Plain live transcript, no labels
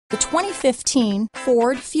The 2015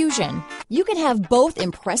 Ford Fusion. You can have both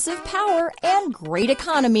impressive power and great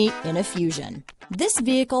economy in a Fusion. This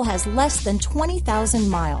vehicle has less than 20,000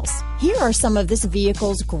 miles. Here are some of this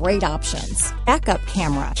vehicle's great options: backup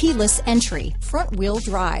camera, keyless entry, front wheel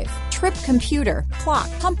drive, trip computer, clock,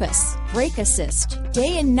 compass, brake assist,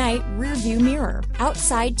 day and night rear view mirror,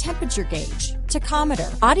 outside temperature gauge,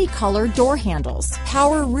 tachometer, body color door handles,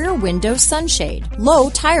 power rear window sunshade, low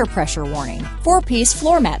tire pressure warning, 4-piece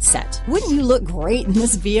floor mat set. Wouldn't you look great in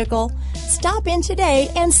this vehicle? Stop in today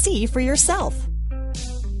and see for yourself.